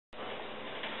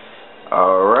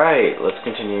Alright, let's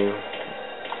continue.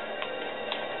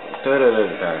 Da da da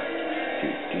da. Do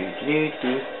do do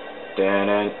do. Da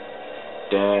da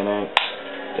da da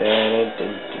da da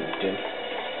da.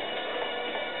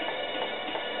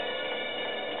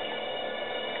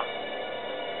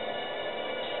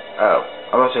 Oh,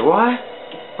 I was about to say, what?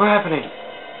 What's happening?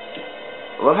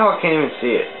 I love how I can't even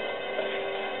see it.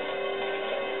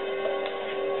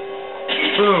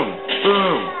 Boom,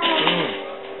 boom, boom.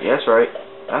 Yeah, that's right.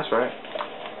 That's right.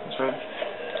 That's right.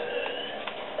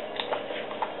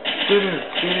 Doo-doo,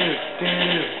 doo-doo,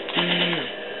 doo-doo, doo-doo.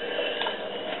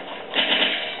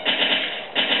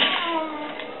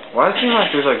 Why does it seem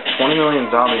like there's like 20 million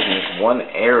zombies in this one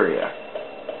area?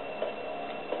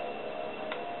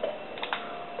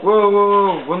 Whoa, whoa,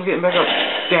 whoa. One's getting back up.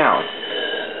 Down.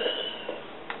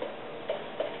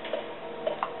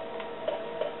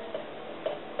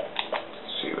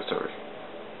 Let's see what's over here.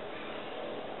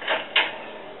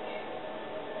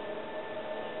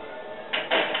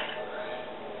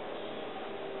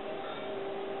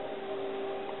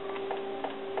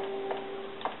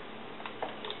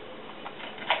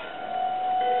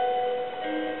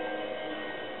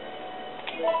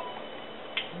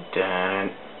 Dun,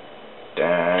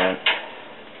 dun.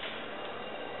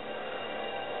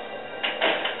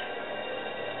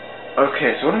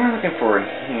 Okay, so what am I looking for in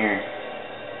here?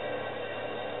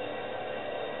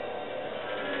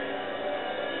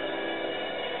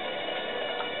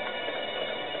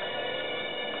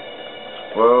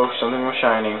 Whoa, something was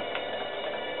shining.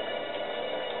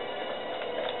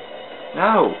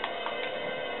 No!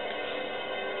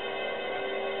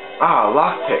 Ah,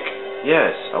 lockpick.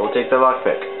 Yes, I will take the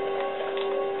lockpick.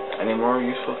 Any more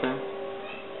useful thing?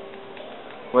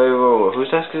 Wait, whoa, whose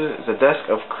desk is it? It's the desk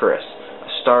of Chris, a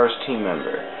STARS team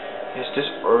member. His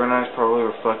disorganized probably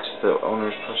reflects the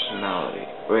owner's personality.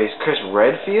 Wait, is Chris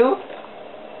Redfield?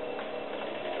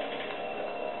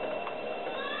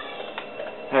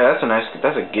 Hey,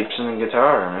 that's a Gibson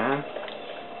guitar, man.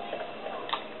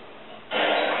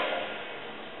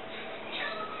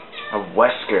 A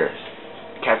Wesker,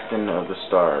 captain of the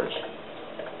stars.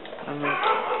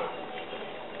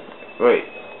 Wait.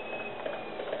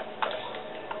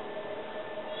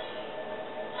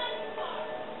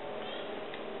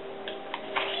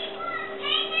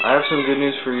 I have some good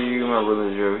news for you, my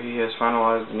brother Joe. He has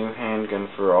finalized a new handgun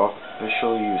for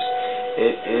official use.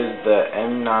 It is the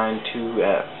M9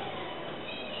 2F.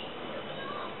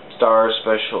 Star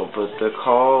Special, but they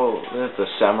call it the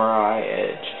Samurai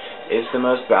Edge. It's the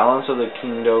most balanced of the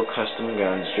Kendo custom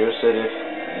guns. Joe said if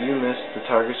you miss the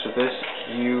targets with this,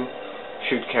 you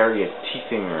should carry a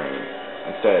teething ring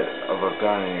instead of a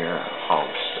gun in your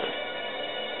holster.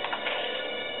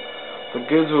 The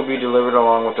goods will be delivered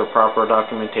along with the proper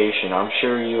documentation. I'm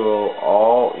sure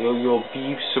you'll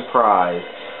be surprised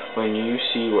when you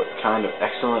see what kind of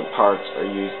excellent parts are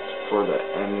used for the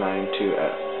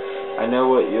M92F. I know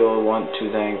what you'll want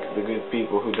to thank the good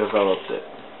people who developed it.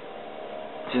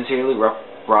 Sincerely,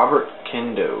 Robert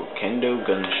Kendo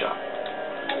Gun Shop.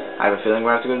 I have a feeling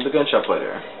we'll have to go to the gun shop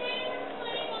later.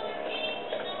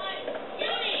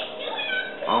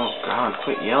 Oh God,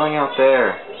 quit yelling out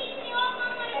there.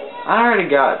 I already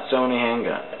got so many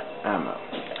handgun ammo.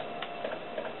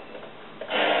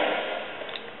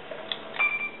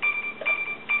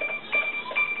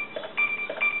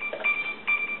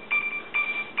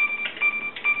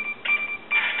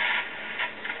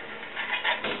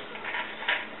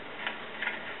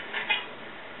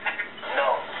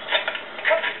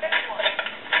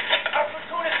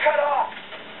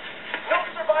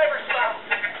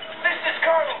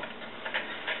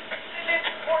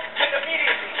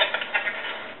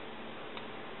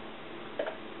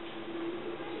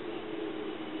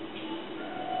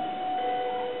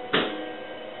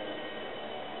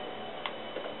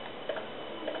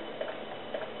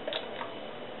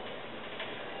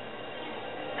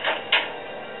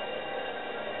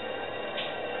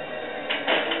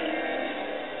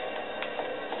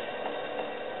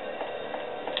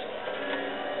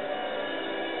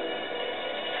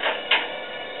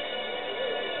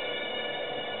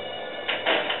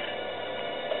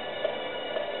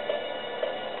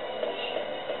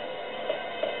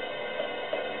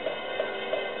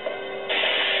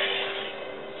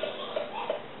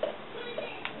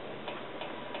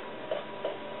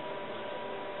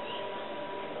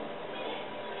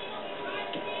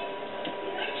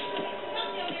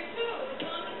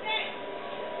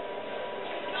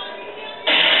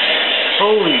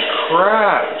 Holy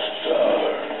crap!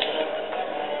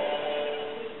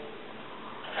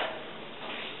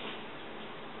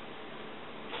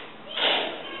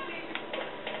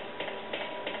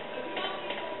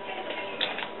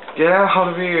 Get out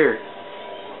of here.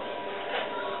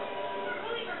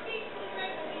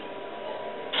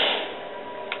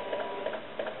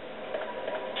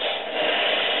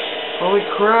 Holy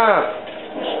crap.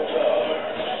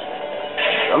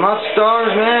 I'm not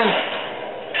starved, man.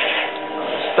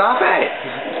 Stop it.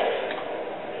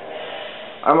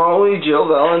 I'm only Jill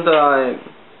Valentine.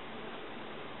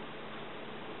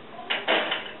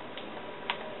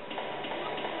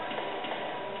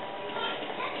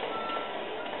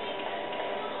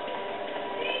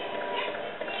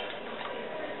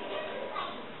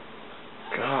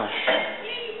 Gosh.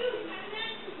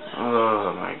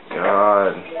 Oh my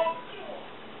god.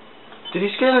 Did he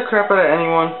scare the crap out of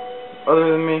anyone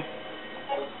other than me?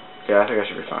 Okay, I think I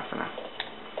should be fine for now.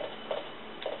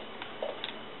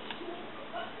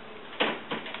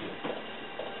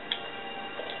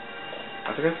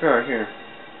 I think I forgot here.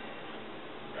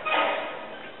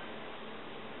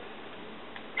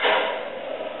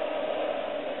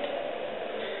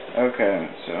 Okay,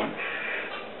 so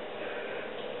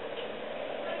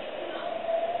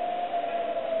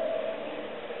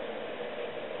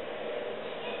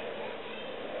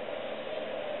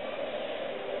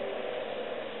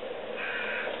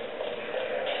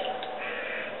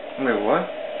wait, what?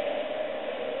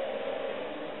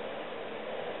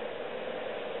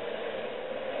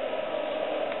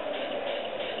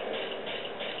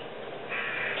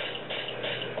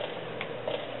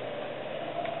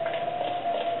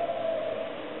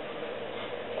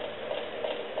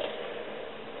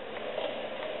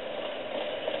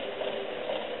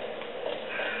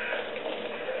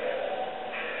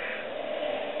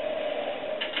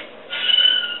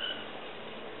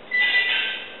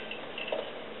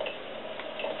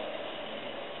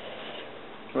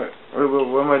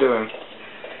 What am I doing?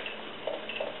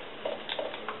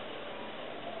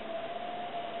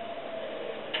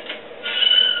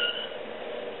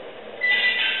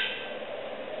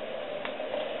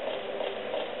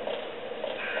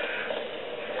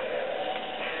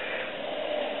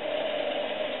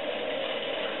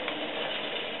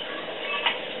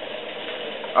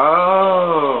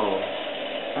 Oh,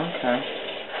 okay.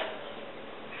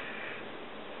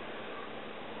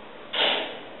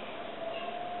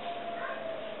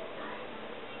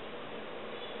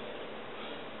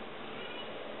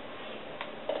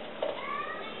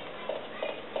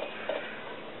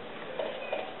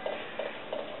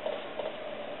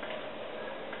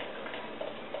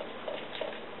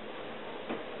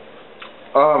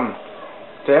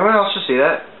 Did anyone else just see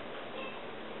that?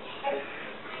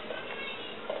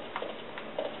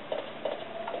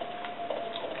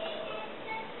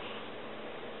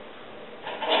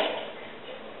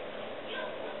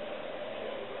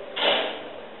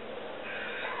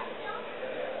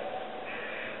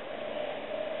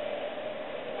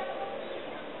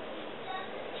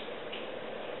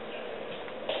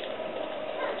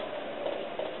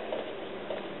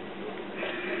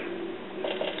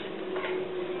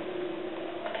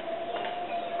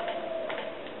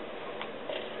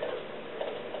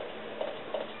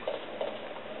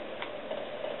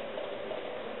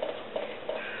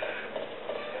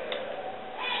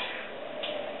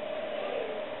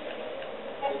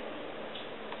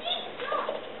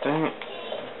 Dang it.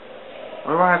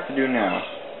 What do I have to do now?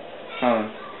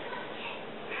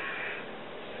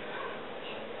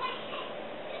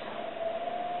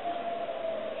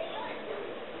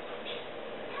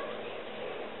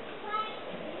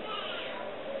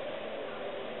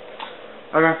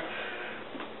 Okay.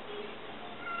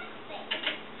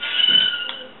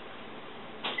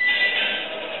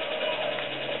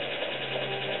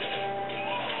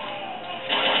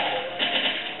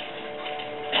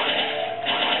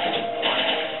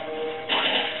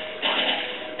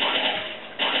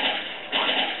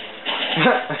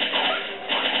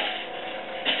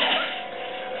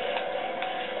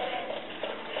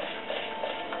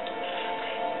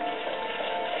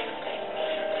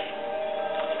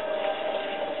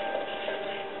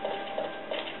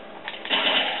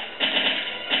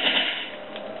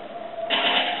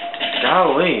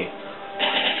 Golly.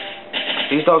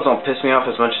 These dogs don't piss me off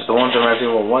as much as the ones in Resident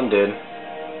Evil 1 did.